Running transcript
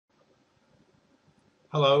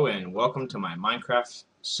Hello and welcome to my Minecraft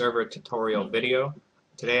server tutorial video.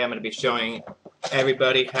 Today I'm going to be showing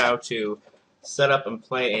everybody how to set up and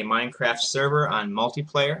play a Minecraft server on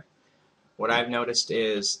multiplayer. What I've noticed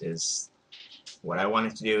is what I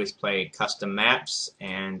wanted to do is play custom maps,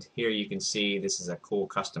 and here you can see this is a cool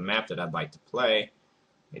custom map that I'd like to play.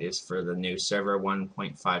 It is for the new server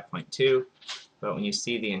 1.5.2, but when you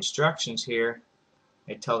see the instructions here,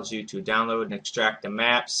 it tells you to download and extract the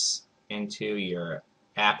maps into your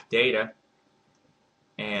app data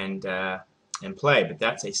and play, but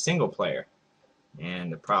that's a single player,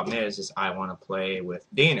 and the problem is I want to play with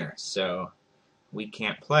Diener, so we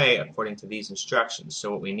can't play according to these instructions.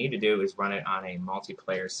 So what we need to do is run it on a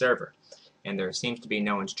multiplayer server, and there seems to be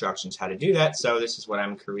no instructions how to do that, so this is what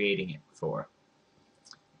I'm creating it for.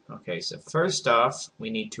 Okay, so first off we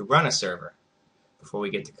need to run a server before we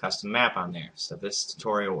get the custom map on there, so this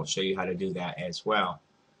tutorial will show you how to do that as well.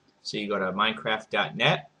 So you go to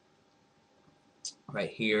Minecraft.net.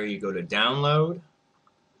 Right here you go to download,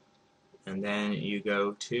 and then you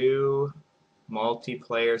go to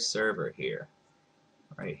multiplayer server here,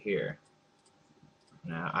 right here.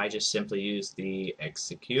 Now I just simply use the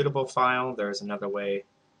executable file. There's another way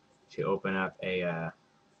to open up a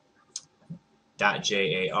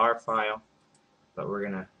 .jar file, but we're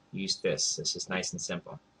gonna use this. This is nice and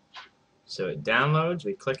simple. So it downloads,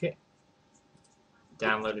 we click it,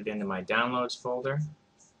 download it into my downloads folder.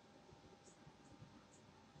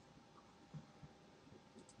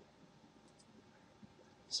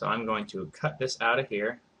 So I'm going to cut this out of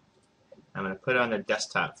here. I'm going to put it on the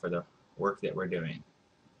desktop for the work that we're doing.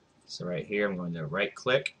 So right here I'm going to right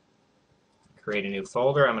click, create a new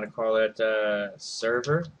folder. I'm going to call it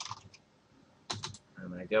server. I'm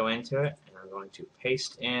going to go into it and I'm going to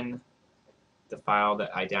paste in the file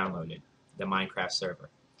that I downloaded, the Minecraft server.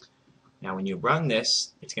 Now when you run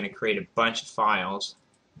this, it's going to create a bunch of files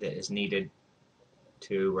that is needed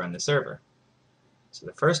to run the server. So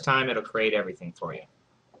the first time it'll create everything for you.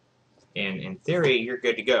 And in theory, you're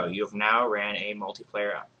good to go. You have now ran a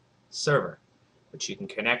multiplayer server, which you can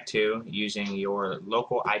connect to using your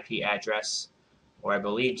local IP address, or I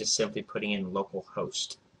believe just simply putting in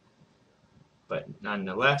localhost. But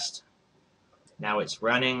nonetheless, now it's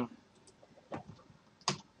running.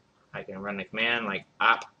 I can run a command like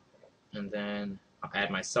op, and then I'll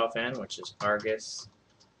add myself in, which is Argus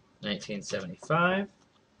 1975,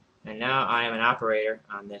 and now I am an operator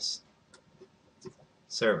on this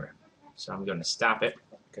server. So I'm going to stop it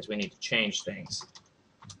because we need to change things.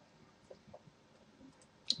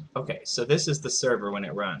 Okay, so this is the server when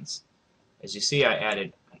it runs. As you see, I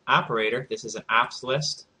added an operator. This is an ops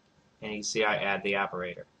list, and you can see I add the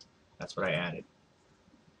operator. That's what I added.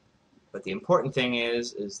 But the important thing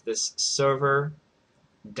is this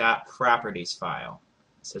server.properties file.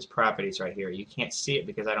 It says properties right here. You can't see it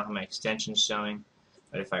because I don't have my extensions showing,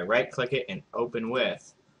 but if I right click it and open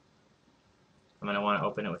with, I'm going to want to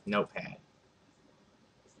open it with Notepad.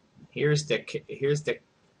 Here's the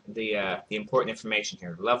important information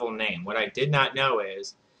here. Level name. What I did not know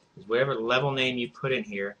is whatever level name you put in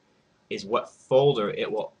here is what folder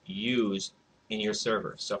it will use in your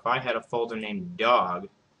server. So if I had a folder named dog,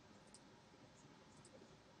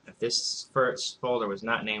 if this first folder was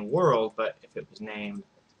not named world, but if it was named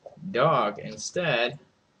dog instead,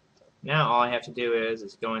 now all I have to do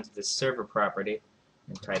is go into the server property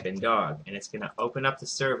and type in dog, and it's going to open up the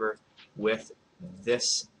server with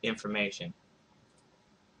this information,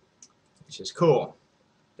 which is cool.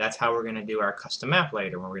 That's how we're going to do our custom map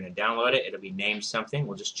later. When we're going to download it, it'll be named something.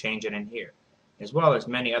 We'll just change it in here, as well as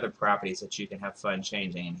many other properties that you can have fun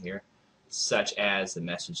changing in here, such as the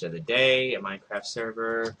message of the day, a Minecraft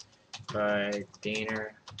server by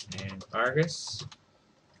DeanerandArgus.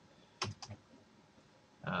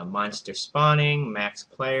 Monster spawning, max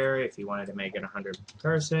player. If you wanted to make it 100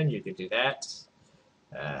 person, you could do that.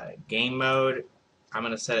 Game mode, I'm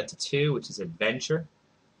going to set it to 2, which is adventure.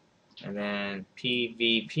 And then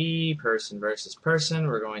PvP, person versus person,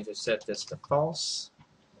 we're going to set this to false.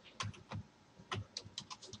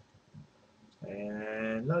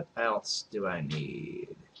 And what else do I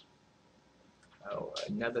need? Oh,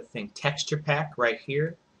 another thing, texture pack right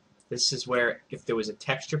here. This is where if there was a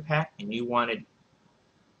texture pack and you wanted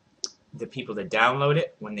the people to download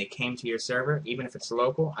it when they came to your server, even if it's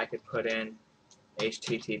local, I could put in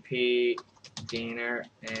http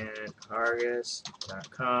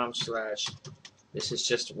DeanerandArgus.com/ this is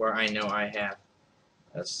just where I know I have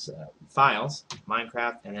files,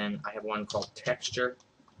 Minecraft, and then I have one called texture.zip.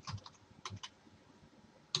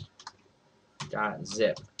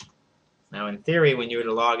 Now in theory, when you were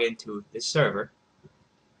to log into this server,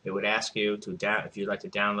 it would ask you to if you'd like to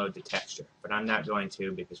download the texture, but I'm not going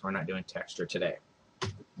to because we're not doing texture today.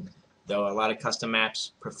 Though a lot of custom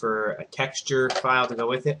apps prefer a texture file to go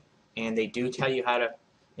with it, and they do tell you how to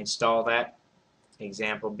install that.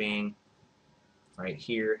 Example being right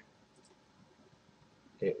here,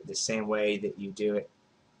 the same way that you do it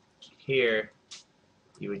here,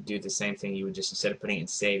 you would do the same thing. You would just, instead of putting it in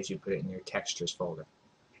saves, you put it in your textures folder.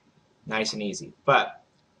 Nice and easy. But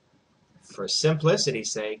for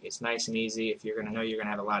simplicity's sake, it's nice and easy. If you're going to know you're going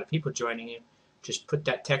to have a lot of people joining you, just put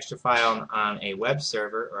that texture file on a web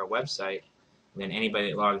server or a website, and then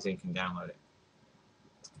anybody that logs in can download it.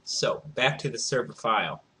 So, back to the server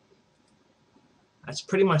file. That's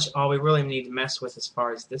pretty much all we really need to mess with as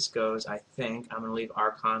far as this goes, I think. I'm going to leave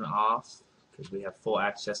Archon off because we have full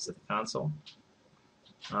access to the console.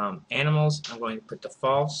 Animals, I'm going to put to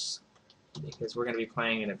false because we're going to be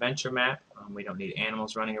playing an adventure map. We don't need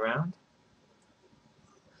animals running around.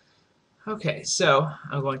 Okay, so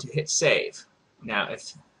I'm going to hit save. Now,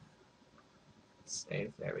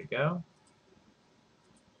 save, there we go.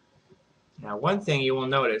 Now, one thing you will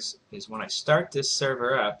notice is when I start this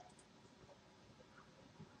server up,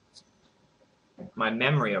 my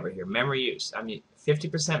memory over here, memory use, I'm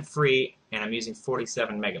 50% free and I'm using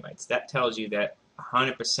 47 megabytes. That tells you that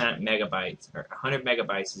 100% megabytes or 100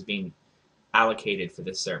 megabytes is being allocated for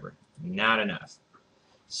this server. Not enough.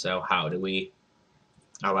 So how do we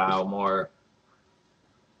allow more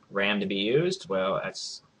RAM to be used? Well,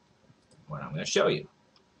 that's what I'm going to show you.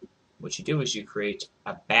 What you do is you create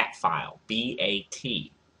a BAT file,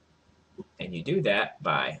 B-A-T, and you do that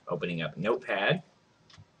by opening up Notepad.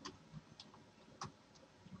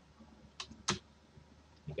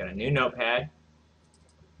 You got a new Notepad.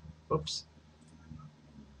 Oops.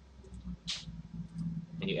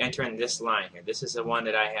 And you enter in this line here. This is the one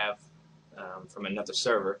that I have from another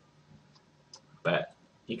server, but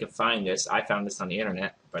you can find this. I found this on the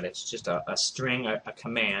internet, but it's just a string, a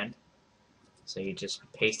command. So you just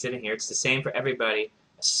paste it in here. It's the same for everybody,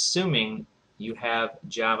 assuming you have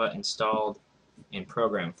Java installed in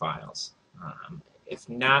program files. If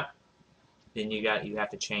not, then you have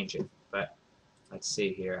to change it. But let's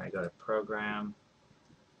see here. I go to program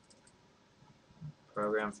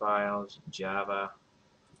files, Java.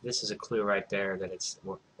 This is a clue right there that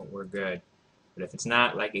we're good. But if it's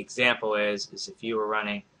not, like example is if you were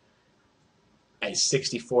running a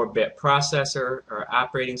 64-bit processor or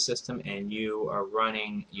operating system and you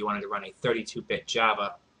wanted to run a 32-bit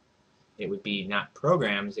Java, it would be not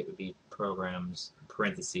programs, it would be programs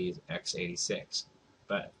parentheses x86.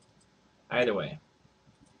 But either way,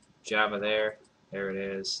 Java there it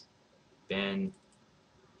is, bin,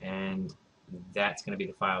 and that's going to be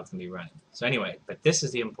the file it's going to be running. So anyway, but this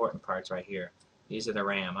is the important parts right here. These are the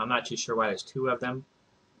RAM. I'm not too sure why there's two of them.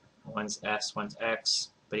 One's S, one's X,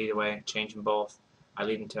 but either way, change them both. I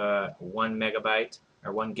leave them to 1 megabyte,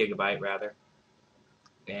 or 1 gigabyte rather,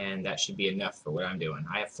 and that should be enough for what I'm doing.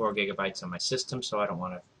 I have 4 gigabytes on my system, so I don't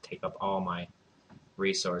want to take up all my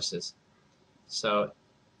resources. So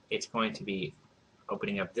it's going to be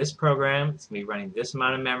opening up this program. It's going to be running this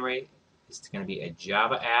amount of memory. It's going to be a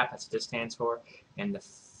Java app, that's what this stands for, and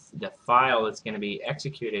the file that's going to be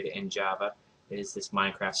executed in Java is this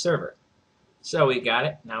Minecraft server. So we got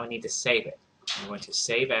it. Now we need to save it. I'm going to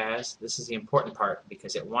save as. This is the important part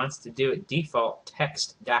because it wants to do a default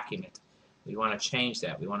text document. We want to change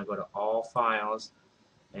that. We want to go to all files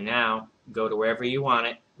and now go to wherever you want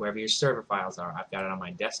it, wherever your server files are. I've got it on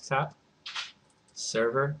my desktop,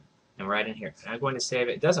 server, and right in here. And I'm going to save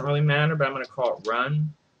it. It doesn't really matter, but I'm going to call it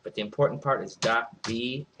run. But the important part is .bat.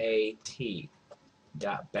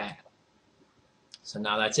 So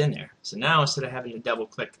now that's in there. So now instead of having to double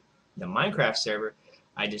click the Minecraft server,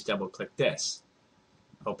 I just double click this.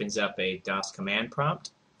 Opens up a DOS command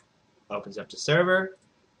prompt, opens up the server,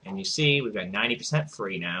 and you see we've got 90%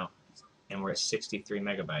 free now, and we're at 63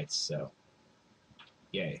 megabytes, so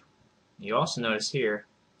yay. You also notice here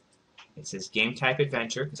it says game type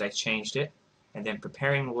adventure because I changed it, and then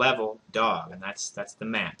preparing level dog, and that's the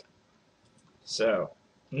map. So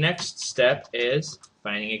next step is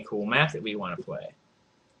finding a cool map that we want to play.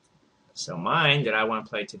 So mine that I want to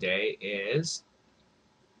play today is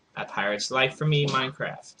A Pirate's Life for Me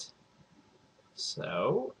Minecraft.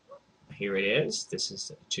 So here it is. This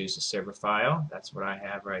is choose a server file. That's what I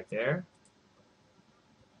have right there.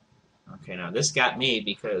 Okay, now this got me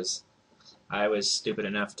because I was stupid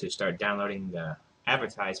enough to start downloading the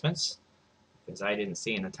advertisements because I didn't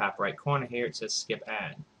see in the top right corner here it says skip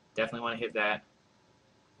ad. Definitely want to hit that.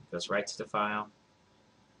 It goes right to the file.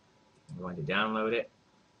 I'm going to download it.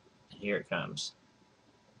 And here it comes.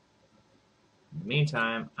 In the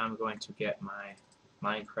meantime, I'm going to get my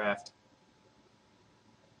Minecraft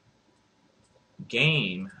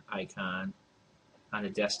game icon on the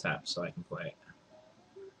desktop so I can play it.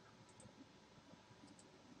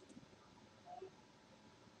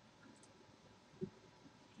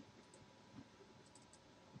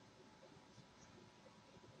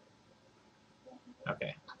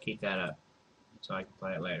 Okay, keep that up so I can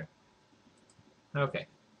play it later. Okay,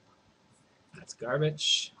 that's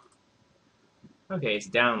garbage. Okay, it's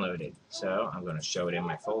downloaded, so I'm going to show it in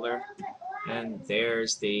my folder, and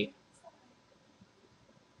there's the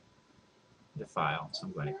file. So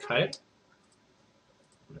I'm going to cut it.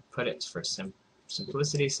 I'm going to put it, for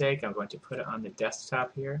simplicity's sake, I'm going to put it on the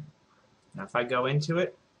desktop here. Now if I go into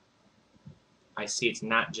it, I see it's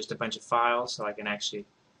not just a bunch of files, so I can actually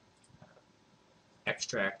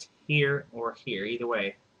extract here or here, either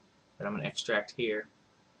way, but I'm going to extract here.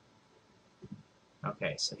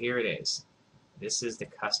 Okay, so here it is. This is the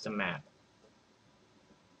custom map.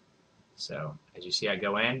 So as you see, I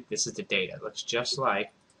go in, this is the data. It looks just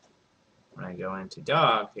like when I go into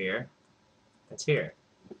dog here, that's here.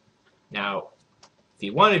 Now, if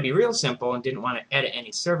you wanted to be real simple and didn't want to edit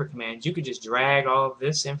any server commands, you could just drag all of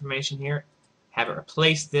this information here, have it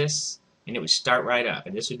replace this, and it would start right up.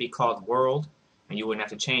 And this would be called world, and you wouldn't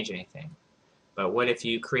have to change anything. But what if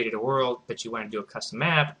you created a world, but you want to do a custom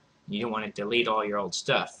map, and you don't want to delete all your old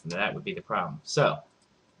stuff? That would be the problem. So,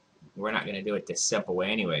 we're not going to do it this simple way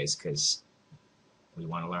anyways, because we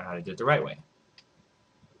want to learn how to do it the right way.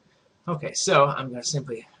 Okay, so I'm going to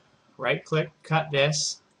simply right-click, cut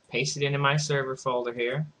this, paste it into my server folder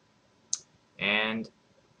here, and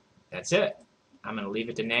that's it. I'm going to leave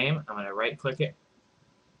it to name. I'm going to right-click it,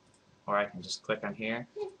 or I can just click on here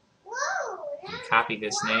and copy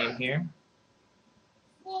this name here.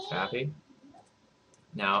 Copy.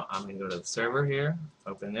 Now I'm going to go to the server here,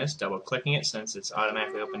 open this, double-clicking it since it's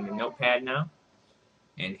automatically opened in Notepad now.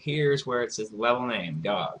 And here's where it says level name,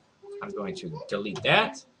 dog. I'm going to delete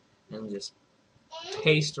that and just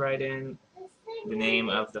paste right in the name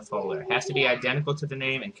of the folder. It has to be identical to the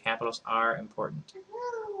name, and capitals are important.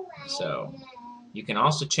 So you can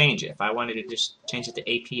also change it. If I wanted to just change it to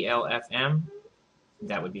APLFM,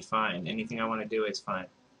 that would be fine. Anything I want to do is fine.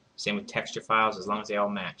 Same with texture files, as long as they all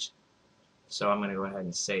match. So I'm going to go ahead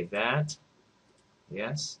and save that.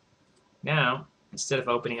 Yes. Now, instead of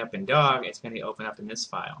opening up in dog, it's going to open up in this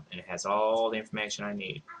file, and it has all the information I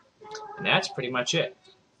need. And that's pretty much it.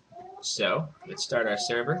 So let's start our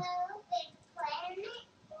server.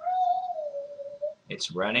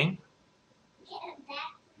 It's running.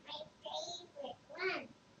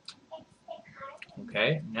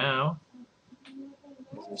 Okay, now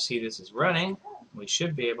as you see this is running, we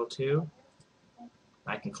should be able to,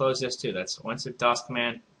 I can close this too. That's once the DOS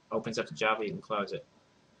command opens up the Java, you can close it.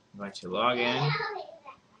 I'm going to log in.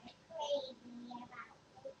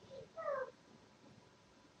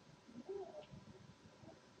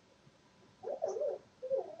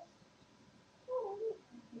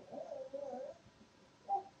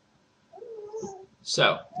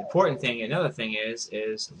 So, the important thing, another thing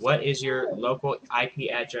is what is your local IP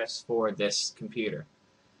address for this computer?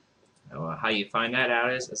 How you find that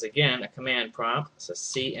out is again, a command prompt. It's a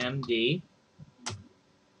CMD.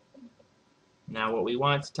 Now, what we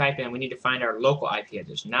want to type in, we need to find our local IP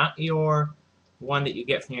address, not your one that you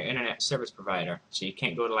get from your internet service provider. So you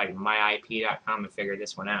can't go to like myip.com and figure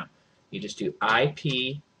this one out. You just do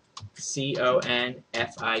IPCONFIG,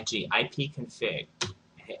 IPconfig,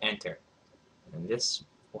 hit enter. And this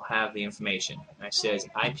will have the information. It says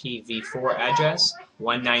IPv4 address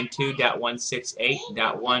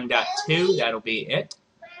 192.168.1.2. That'll be it.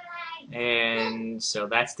 And so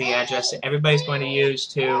that's the address that everybody's going to use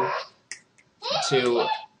to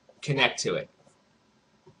connect to it.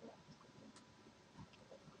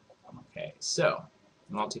 Okay, so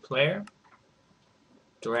multiplayer,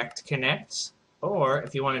 direct connect, or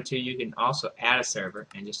if you wanted to, you can also add a server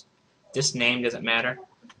and just this name doesn't matter.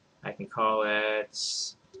 I can call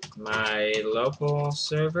it my local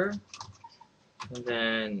server, and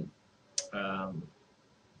then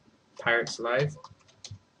Pirates Live.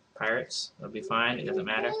 Pirates, that'll be fine, it doesn't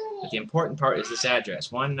matter. But the important part is this address,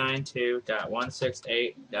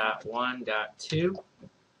 192.168.1.2.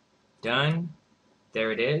 Done.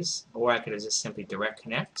 There it is. Or I could just simply direct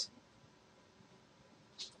connect.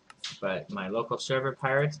 But my local server,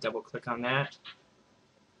 Pirates, double click on that.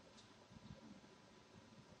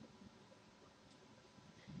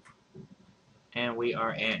 And we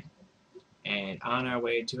are in. And on our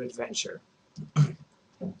way to adventure.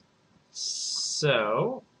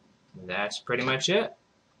 So, that's pretty much it.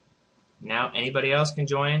 Now anybody else can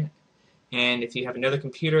join. And if you have another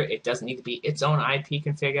computer, it doesn't need to be its own IP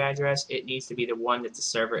config address. It needs to be the one that the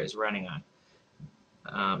server is running on.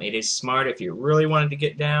 It is smart if you really wanted to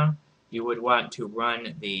get down, you would want to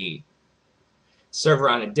run the server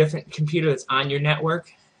on a different computer that's on your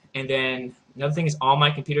network. And then another thing is all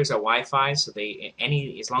my computers are Wi-Fi, so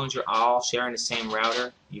as long as you're all sharing the same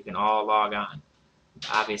router, you can all log on.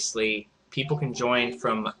 Obviously, people can join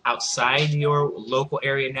from outside your local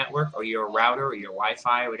area network or your router or your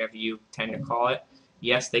Wi-Fi, whatever you tend to call it.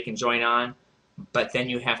 Yes, they can join on, but then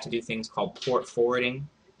you have to do things called port forwarding,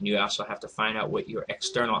 and you also have to find out what your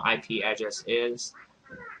external IP address is,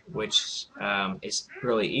 which is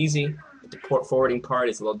really easy. But the port forwarding part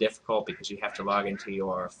is a little difficult because you have to log into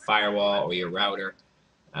your firewall or your router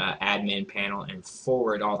admin panel and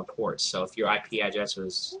forward all the ports. So if your IP address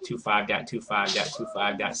was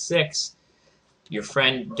 25.25.25.6, your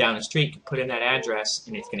friend down the street can put in that address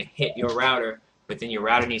and it's going to hit your router, but then your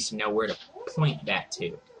router needs to know where to point that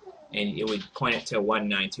to. And it would point it to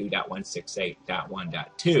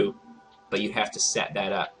 192.168.1.2, but you have to set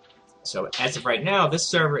that up. So as of right now, this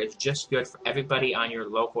server is just good for everybody on your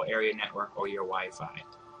local area network or your Wi-Fi,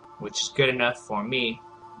 which is good enough for me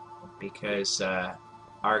because Diener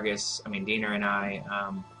and I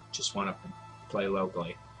just want to play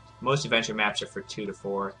locally. Most adventure maps are for 2 to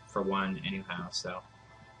 4 for 1 anyhow, so.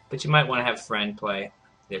 But you might want to have a friend play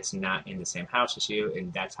that's not in the same house as you,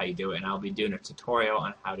 and that's how you do it. And I'll be doing a tutorial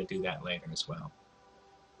on how to do that later as well.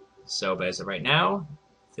 So, but as of right now,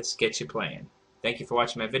 this gets you playing. Thank you for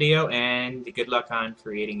watching my video, and good luck on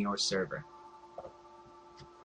creating your server.